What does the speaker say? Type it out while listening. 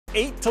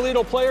8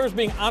 Toledo players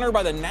being honored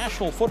by the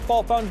National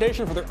Football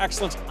Foundation for their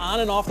excellence on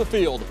and off the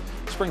field.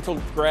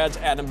 Springfield grads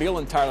Adam Beal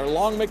and Tyler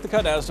Long make the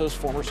cut, as does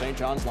former St.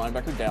 John's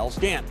linebacker Dallas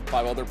Gant.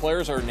 5 other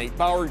players are Nate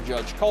Bauer,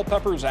 Judge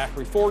Culpepper,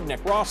 Zachary Ford,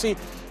 Nick Rossi,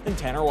 and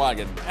Tanner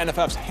Wagon.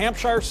 NFF's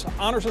Hampshire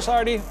Honor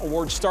Society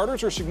awards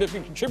starters or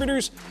significant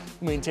contributors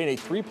who maintain a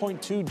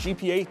 3.2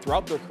 GPA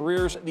throughout their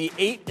careers. The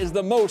 8 is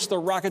the most the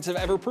Rockets have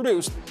ever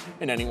produced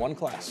in any one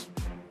class.